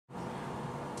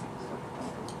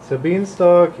So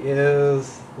Beanstalk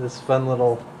is this fun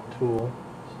little tool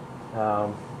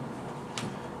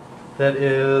that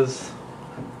is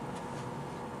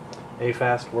a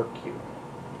fast work queue.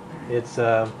 It's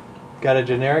got a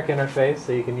generic interface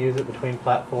so you can use it between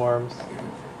platforms,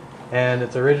 and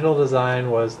its original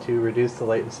design was to reduce the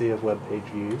latency of web page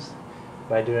views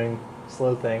by doing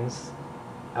slow things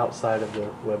outside of the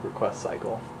web request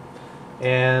cycle.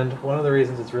 And one of the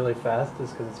reasons it's really fast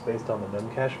is because it's based on the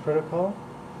Memcache protocol.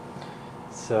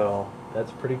 So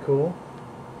that's pretty cool.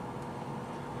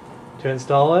 To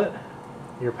install it,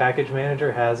 your package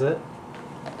manager has it.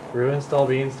 Brew install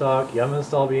Beanstalk, yum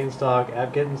install Beanstalk,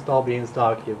 apt-get install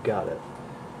Beanstalk, you've got it.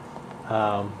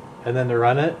 And then to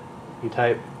run it, you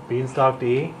type Beanstalk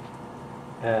D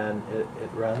and it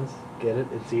runs. Get it?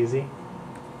 It's easy.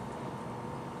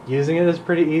 Using it is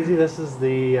pretty easy. This is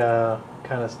the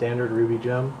kind of standard Ruby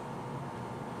gem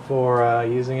for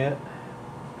using it.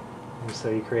 And so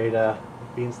you create a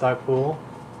Beanstalk pool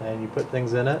and you put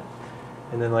things in it,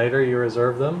 and then later you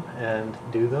reserve them and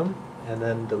do them and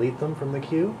then delete them from the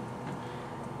queue,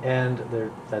 and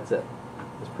that's it.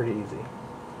 It's pretty easy.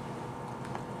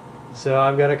 So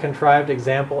I've got a contrived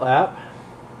example app.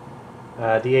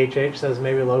 DHH says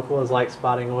maybe local is like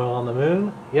spotting oil on the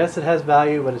moon. Yes, it has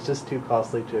value, but it's just too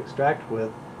costly to extract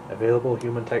with available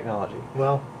human technology.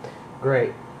 Well,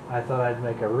 great. I thought I'd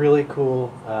make a really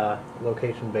cool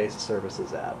location-based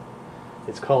services app.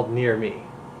 It's called Nearme,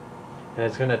 and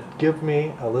it's going to give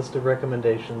me a list of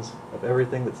recommendations of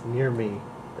everything that's near me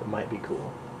that might be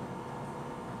cool.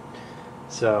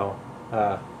 So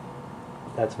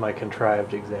that's my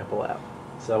contrived example app.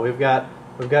 So we've got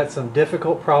some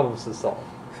difficult problems to solve.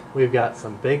 We've got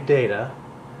some big data,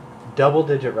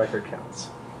 double-digit record counts.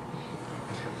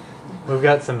 We've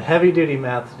got some heavy-duty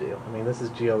math to do. I mean, this is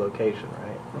geolocation,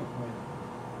 right?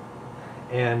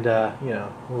 And you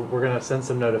know, we're going to send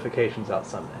some notifications out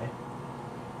someday.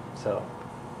 So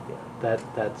yeah,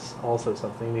 that's also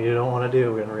something you don't want to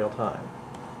do in real time.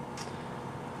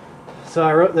 So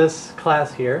I wrote this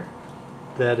class here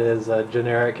that is a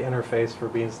generic interface for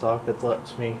Beanstalk that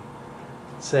lets me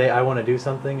say I want to do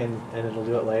something and it'll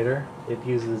do it later. It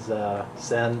uses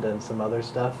send and some other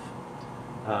stuff.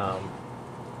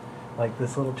 Like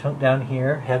this little chunk down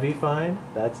here, heavy find,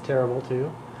 that's terrible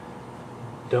too.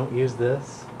 Don't use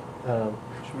this.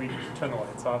 Should we turn the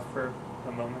lights off for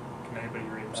a moment? Can anybody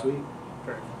read that? Sweet.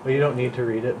 Well, you don't need to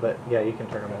read it, but yeah, you can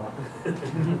turn them off.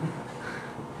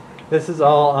 This is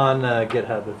all on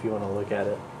GitHub if you want to look at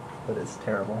it, but it's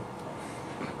terrible.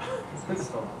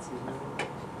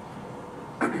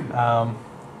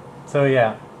 So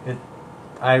yeah,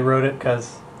 I wrote it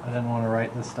because I didn't want to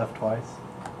write this stuff twice.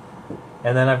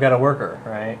 And then I've got a worker,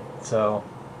 right? So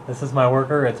this is my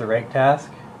worker. It's a rake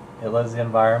task. It loads the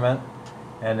environment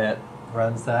and it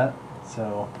runs that.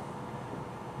 So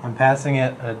I'm passing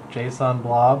it a JSON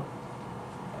blob,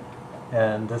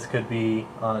 and this could be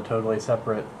on a totally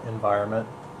separate environment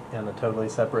in a totally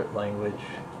separate language,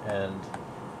 and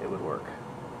it would work.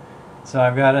 So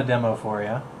I've got a demo for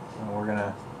you, and we're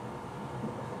gonna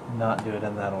not do it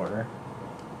in that order.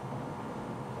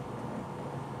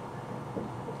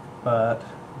 But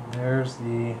there's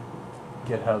the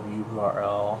GitHub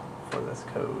URL for this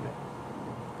code.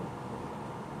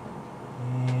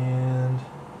 And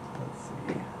let's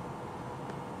see.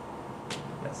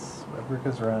 Yes, Webwork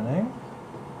is running.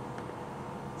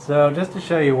 So just to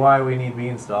show you why we need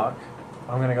Beanstalk,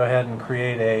 I'm going to go ahead and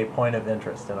create a point of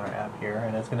interest in our app here,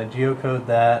 and it's going to geocode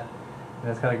that, and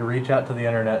it's going to reach out to the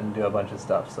internet and do a bunch of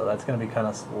stuff. So that's going to be kind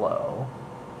of slow.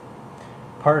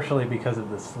 Partially because of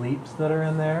the sleeps that are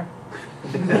in there.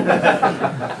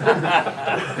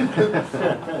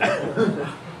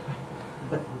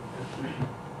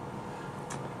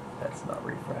 That's not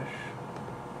refresh.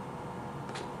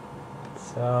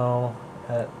 So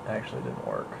that actually didn't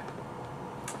work.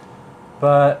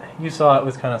 But you saw it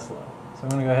was kind of slow. So I'm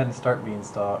going to go ahead and start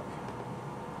Beanstalk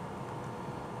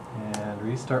and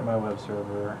restart my web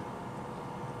server.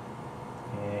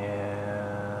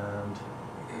 And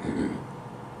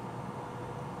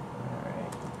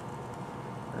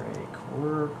break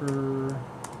worker.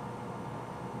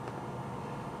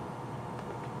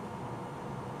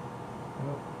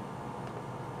 Nope.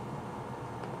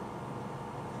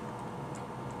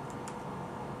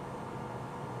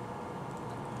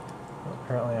 Well,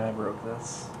 apparently I broke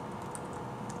this.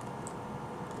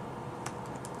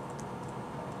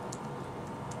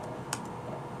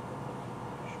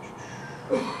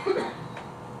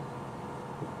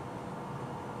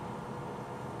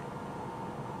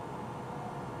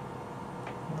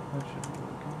 That should be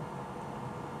working.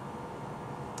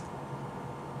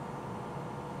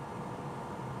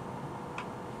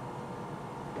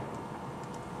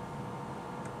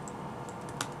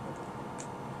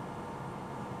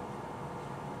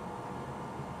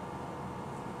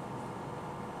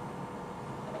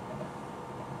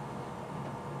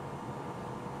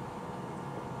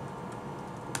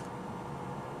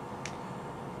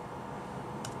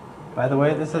 By the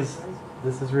way, this is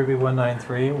Ruby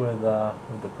 193 with the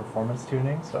performance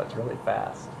tuning, so it's really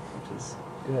fast, which is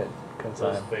good because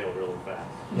Those fail really fast.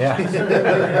 yeah.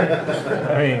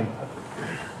 I mean,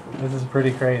 this is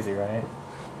pretty crazy, right?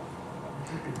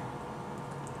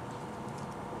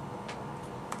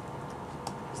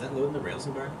 Is that loading the Rails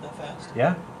environment that fast?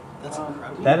 Yeah. That's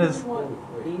incredible. That is.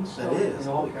 That is.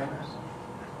 Holy crap.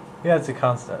 Yeah, it's a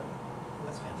constant.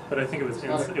 That's fantastic. But I think it was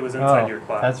inside your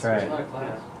class. That's right. It's not a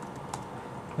class.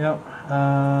 Yep.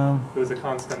 It was a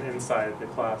constant inside the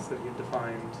class that you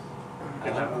defined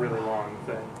in that really long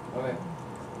thing. Okay.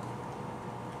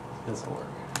 This will work.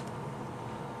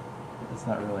 That's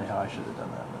not really how I should have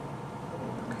done that, but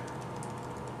it'll work.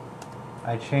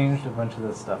 I changed a bunch of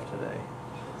this stuff today.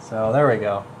 So there we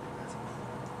go.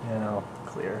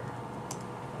 Clear.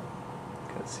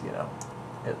 Because,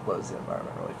 it loads the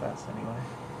environment really fast anyway.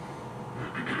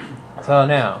 So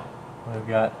now, we've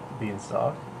got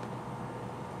Beanstalk.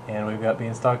 And we've got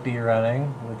Beanstalk D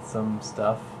running with some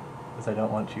stuff, because I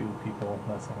don't want you people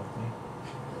messing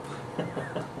with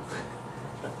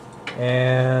me.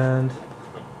 And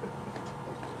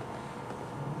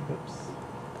oops.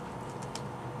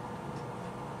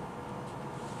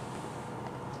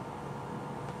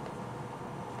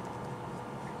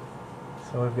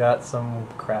 So we've got some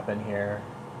crap in here.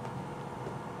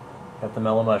 Got the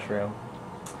mellow mushroom.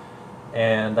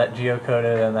 And that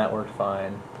geocoded and that worked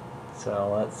fine. So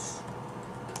let's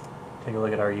take a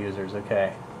look at our users.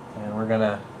 Okay. And we're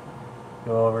gonna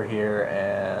go over here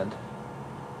and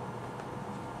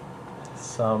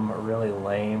some really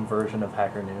lame version of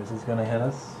Hacker News is gonna hit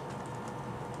us.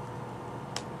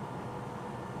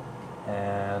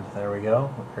 And there we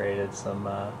go. We created some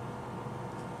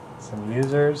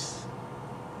users.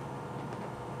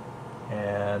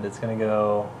 And it's going to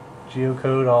go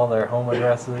geocode all their home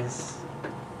addresses.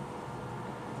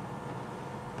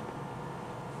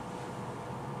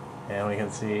 And we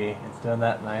can see it's doing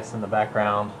that nice in the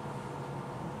background.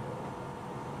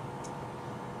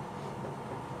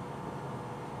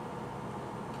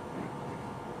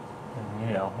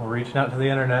 And, we're reaching out to the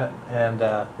internet. And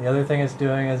the other thing it's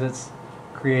doing is it's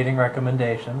creating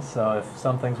recommendations. So if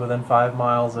something's within 5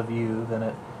 miles of you, then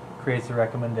it creates a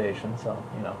recommendation. So,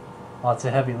 lots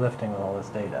of heavy lifting with all this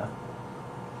data.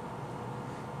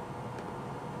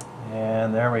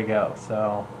 And there we go.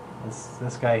 So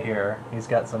this guy here, he's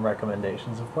got some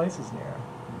recommendations of places near him.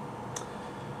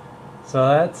 So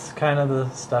that's kind of the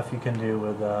stuff you can do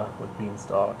with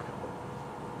Beanstalk.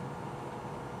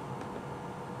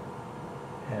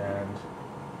 And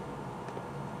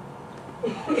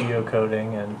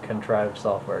geocoding and contrived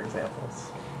software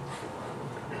examples.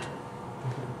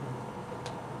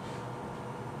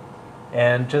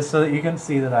 And just so that you can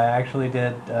see that I actually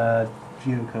did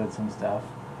geocode some stuff,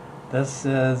 this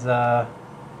is the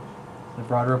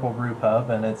Broad Ripple Brew Pub,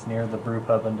 and it's near the Brew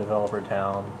Pub in Developer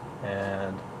Town.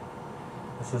 And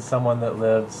this is someone that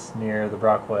lives near the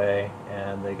Brockway,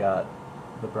 and they got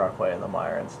the Brockway and the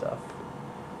mire and stuff.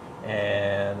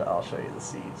 And I'll show you the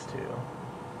seeds too.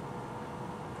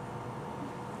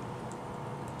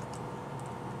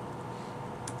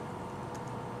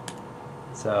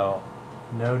 So,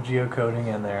 no geocoding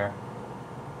in there,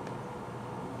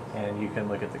 and you can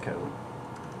look at the code.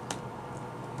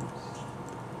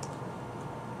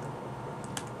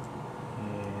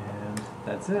 And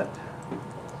that's it.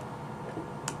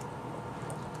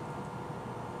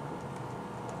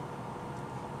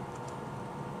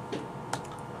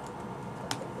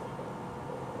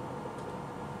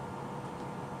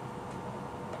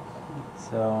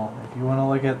 So, if you want to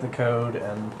look at the code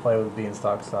and play with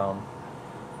Beanstalk some,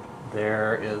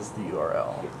 there is the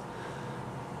URL.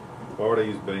 Why would I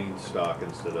use Beanstalk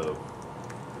instead of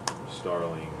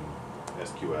Starling,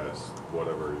 SQS,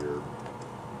 whatever your...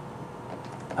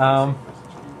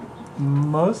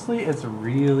 Mostly it's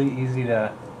really easy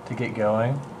to get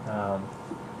going.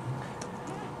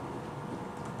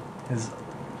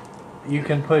 You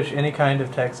can push any kind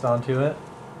of text onto it,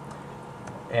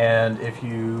 and if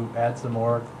you add some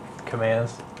more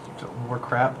commands, more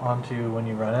crap onto when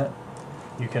you run it,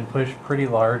 you can push pretty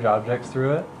large objects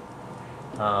through it,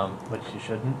 which you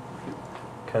shouldn't,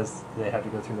 because they have to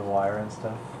go through the wire and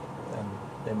stuff, and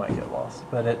they might get lost.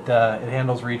 But it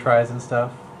handles retries and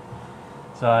stuff.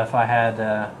 So if I had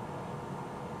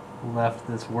left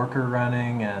this worker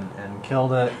running and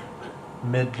killed it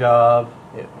mid-job,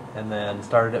 and then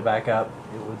started it back up,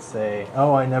 it would say,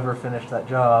 oh, I never finished that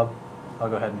job, I'll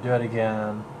go ahead and do it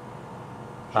again.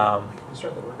 You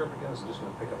start the work up again, it's just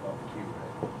going to pick up off the queue,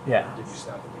 right? Yeah. Did you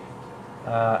stop it?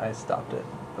 I stopped it,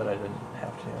 but I didn't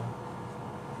have to.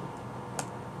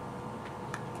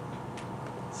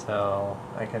 So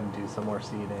I can do some more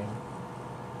seeding.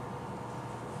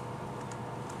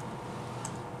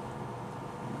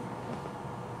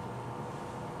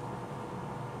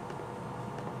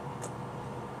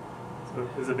 So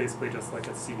is it basically just like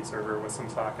a C server with some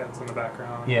sockets in the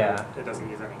background? Yeah. Or it doesn't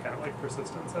use any kind of like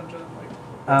persistence engine, like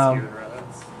Um, SU and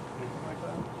Redis, anything like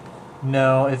that?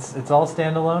 No, it's all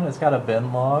standalone. It's got a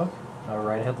bin log, a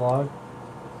write-ahead log,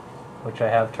 which I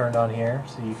have turned on here,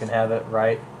 so you can have it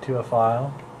write to a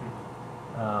file.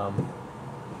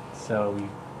 So we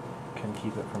can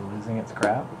keep it from losing its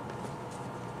crap.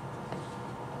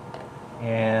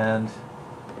 And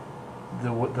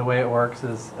the way it works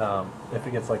is if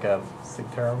it gets like a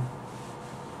sig term,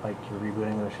 like you're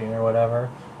rebooting the machine or whatever,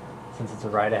 since it's a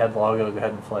write-ahead log, it'll go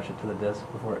ahead and flush it to the disk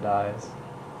before it dies.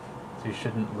 So you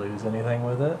shouldn't lose anything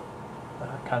with it.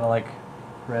 Kind of like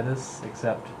Redis,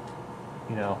 except,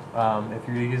 you know, if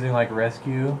you're using like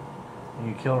rescue and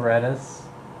you kill Redis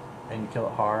and you kill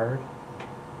it hard,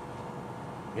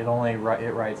 it only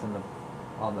it writes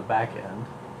on the back end.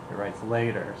 It writes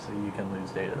later, so you can lose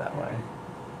data that way.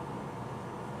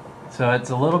 So it's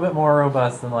a little bit more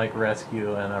robust than like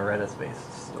rescue and a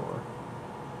Redis-based store.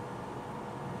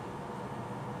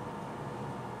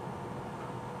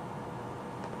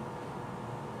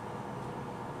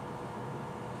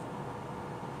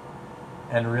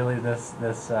 And really, this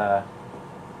is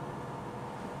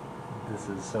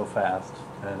so fast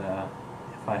that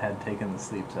if I had taken the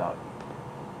sleeps out,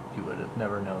 you would have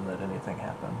never known that anything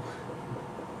happened.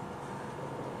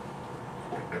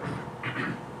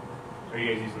 Are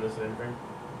you guys using this in frame?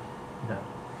 No.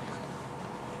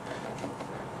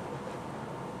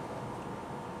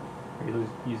 Are you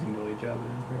using delayed job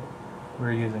in frame?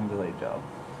 We're using delayed job.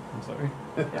 I'm sorry.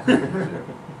 Yeah.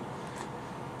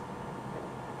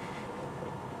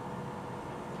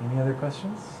 Any other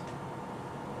questions?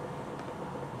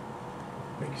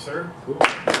 Thank you, sir. Cool.